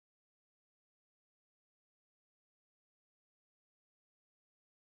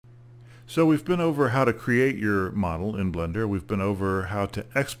So we've been over how to create your model in Blender. We've been over how to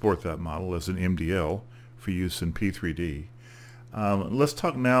export that model as an MDL for use in P3D. Let's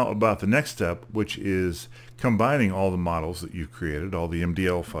talk now about the next step, which is combining all the models that you've created, all the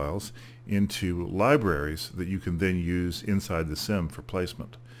MDL files, into libraries that you can then use inside the sim for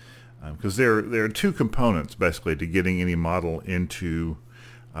placement. Because there are two components basically to getting any model into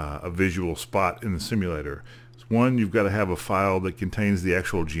a visual spot in the simulator. One, you've got to have a file that contains the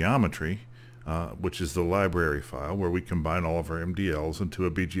actual geometry, which is the library file where we combine all of our MDLs into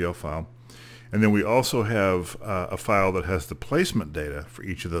a BGL file. And then we also have a file that has the placement data for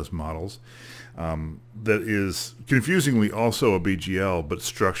each of those models that is confusingly also a BGL but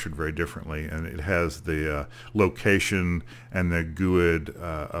structured very differently, and it has the location and the GUID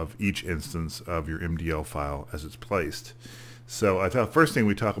of each instance of your MDL file as it's placed. So I thought the first thing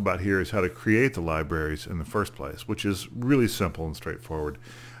we talk about here is how to create the libraries in the first place, which is really simple and straightforward.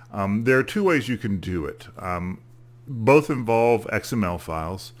 There are two ways you can do it. Both involve XML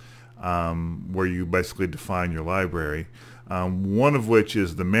files where you basically define your library. One of which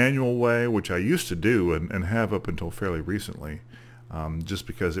is the manual way, which I used to do and have up until fairly recently, just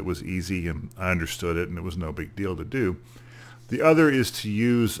because it was easy and I understood it and it was no big deal to do. The other is to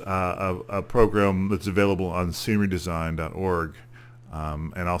use a program that's available on scenerydesign.org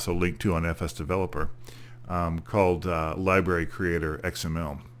and also linked to on FS Developer called Library Creator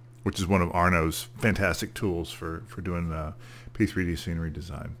XML, which is one of Arno's fantastic tools for doing P3D scenery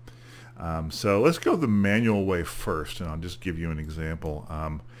design. So let's go the manual way first, and I'll just give you an example.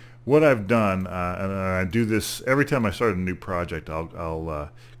 What I've done, and I do this every time I start a new project,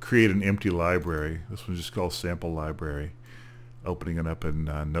 I'll create an empty library. This one's just called Sample Library. Opening it up in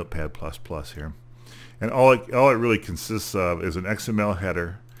Notepad++ here. And all it really consists of is an XML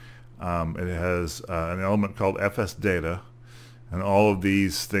header. It has an element called FS data, and all of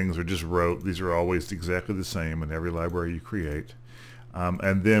these things are just rote. These are always exactly the same in every library you create.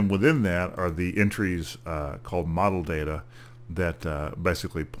 And then within that are the entries called model data that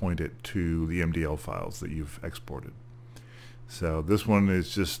basically point it to the MDL files that you've exported. So this one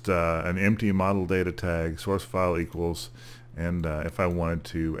is just an empty model data tag, source file equals, and if I wanted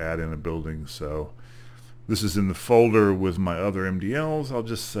to add in a building, so this is in the folder with my other MDLs, I'll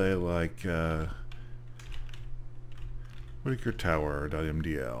just say like Whitaker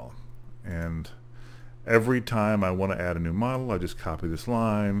Tower.mdl, and every time I want to add a new model, I just copy this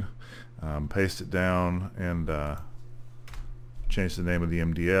line, paste it down, and change the name of the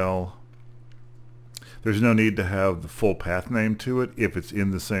MDL. There's no need to have the full path name to it if it's in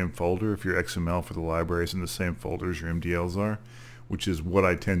the same folder, if your XML for the library is in the same folder as your MDLs are, which is what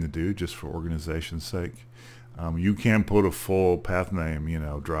I tend to do just for organization's sake. You can put a full path name, you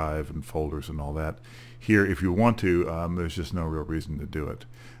know, drive and folders and all that here if you want to. There's just no real reason to do it.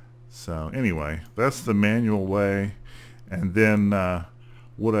 So anyway, that's the manual way. And then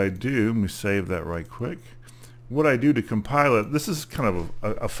what I do, let me save that right quick. What I do to compile it, this is kind of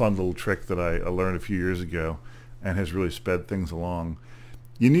a fun little trick that I learned a few years ago and has really sped things along.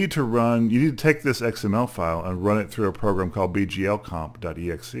 You need to take this XML file and run it through a program called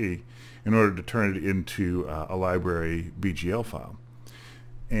bglcomp.exe in order to turn it into a library BGL file.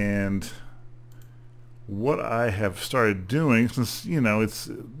 And what I have started doing, since you know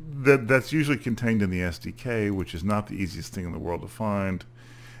that's usually contained in the SDK, which is not the easiest thing in the world to find,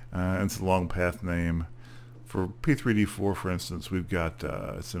 it's a long path name. For P3D4, for instance, we've got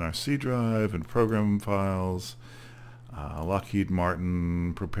it's in our C drive and program files, Lockheed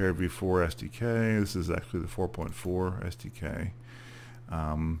Martin prepared v4 SDK. This is actually the 4.4 SDK,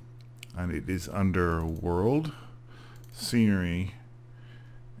 and it is under World, Scenery,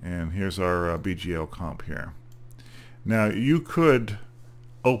 and here's our BGL comp here. Now you could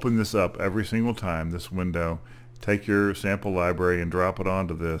open this up every single time, this window, take your sample library and drop it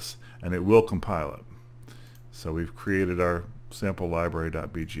onto this, and it will compile it. So we've created our sample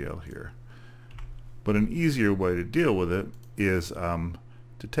library.bgl here. But an easier way to deal with it is to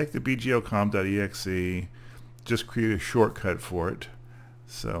take the bglcomp.exe, just create a shortcut for it.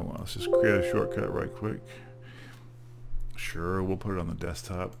 So let's just create a shortcut right quick. Sure, we'll put it on the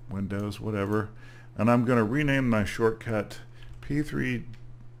desktop, Windows, whatever. And I'm going to rename my shortcut P3D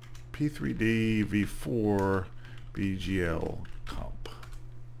v4 BGL comp.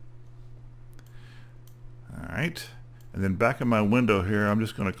 Alright, and then back in my window here, I'm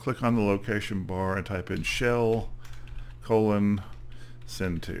just going to click on the location bar and type in shell :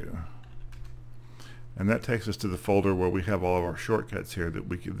 send to. And that takes us to the folder where we have all of our shortcuts here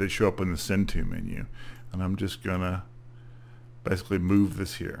that show up in the send to menu. And I'm just going to basically move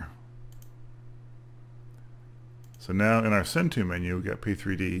this here. So now in our send to menu, we've got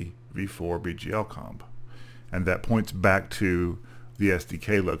P3D v4 BGL comp. And that points back to the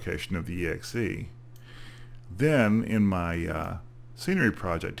SDK location of the exe. Then in my scenery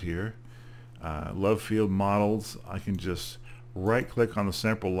project here, love field models, I can just right click on the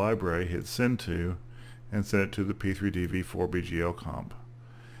sample library, hit send to, and send it to the P3D v4 BGL comp.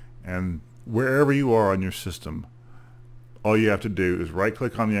 And wherever you are on your system, all you have to do is right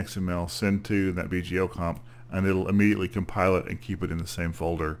click on the XML, send to that BGL comp, and it'll immediately compile it and keep it in the same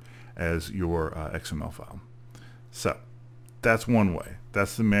folder as your XML file. So that's one way.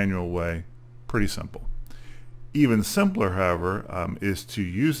 That's the manual way. Pretty simple. Even simpler, however, is to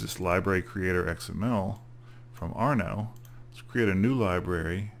use this library creator XML from Arno. Let's create a new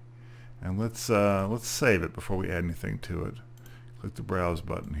library, and let's save it before we add anything to it. Click the browse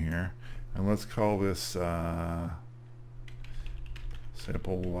button here, and let's call this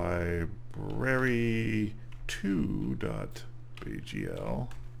sample library 2.bgl,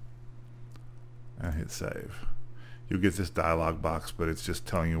 and hit save. You'll get this dialog box, but it's just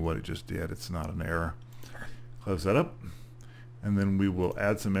telling you what it just did. It's not an error. Close that up, and then we will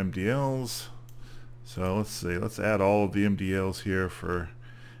add some MDLs. So let's see, let's add all of the MDLs here for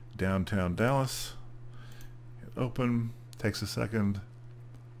downtown Dallas. Hit open, takes a second,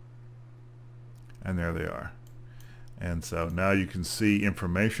 and there they are. And so now you can see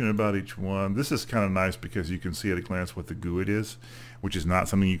information about each one. This is kind of nice because you can see at a glance what the GUID is, which is not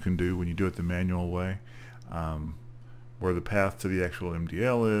something you can do when you do it the manual way. Where the path to the actual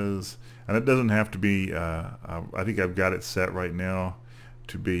MDL is, and it doesn't have to be, I think I've got it set right now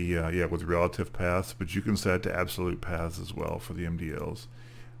to be, with relative paths, but you can set it to absolute paths as well for the MDLs.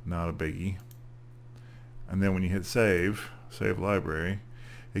 Not a biggie. And then when you hit save library,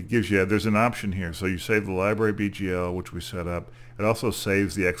 it gives you, there's an option here. So you save the library BGL, which we set up. It also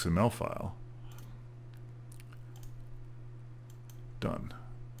saves the XML file. Done.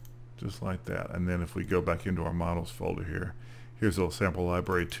 Just like that. And then if we go back into our models folder here, here's a little sample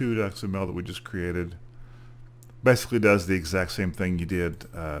library 2.xml that we just created. Basically does the exact same thing you did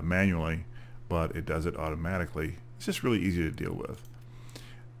manually, but it does it automatically. It's just really easy to deal with.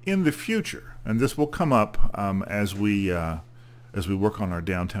 In the future, and this will come up as we work on our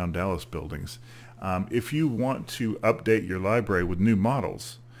downtown Dallas buildings, if you want to update your library with new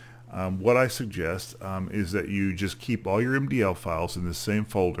models, what I suggest is that you just keep all your MDL files in the same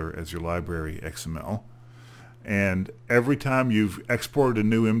folder as your library XML, and every time you've exported a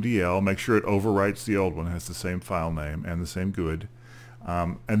new MDL, make sure it overwrites the old one, has the same file name and the same GUID,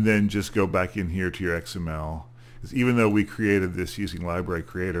 and then just go back in here to your XML. Because even though we created this using library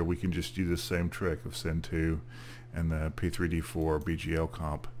creator, we can just do the same trick of send to and the p3d4 BGL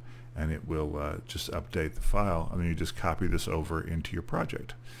comp, and it will just update the file, and then you just copy this over into your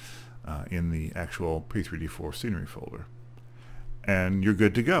project in the actual p3d4 scenery folder, and you're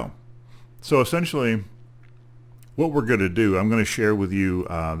good to go. So essentially what we're going to do, I'm going to share with you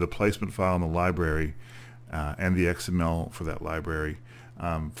the placement file in the library and the XML for that library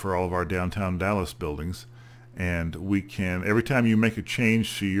for all of our downtown Dallas buildings, and we can, every time you make a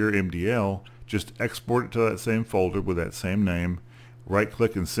change to your MDL, just export it to that same folder with that same name, right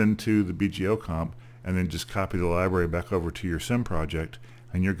click and send to the BGL comp, and then just copy the library back over to your sim project,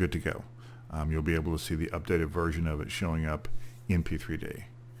 and you're good to go. You'll be able to see the updated version of it showing up in P3D.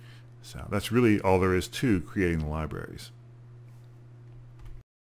 So that's really all there is to creating the libraries.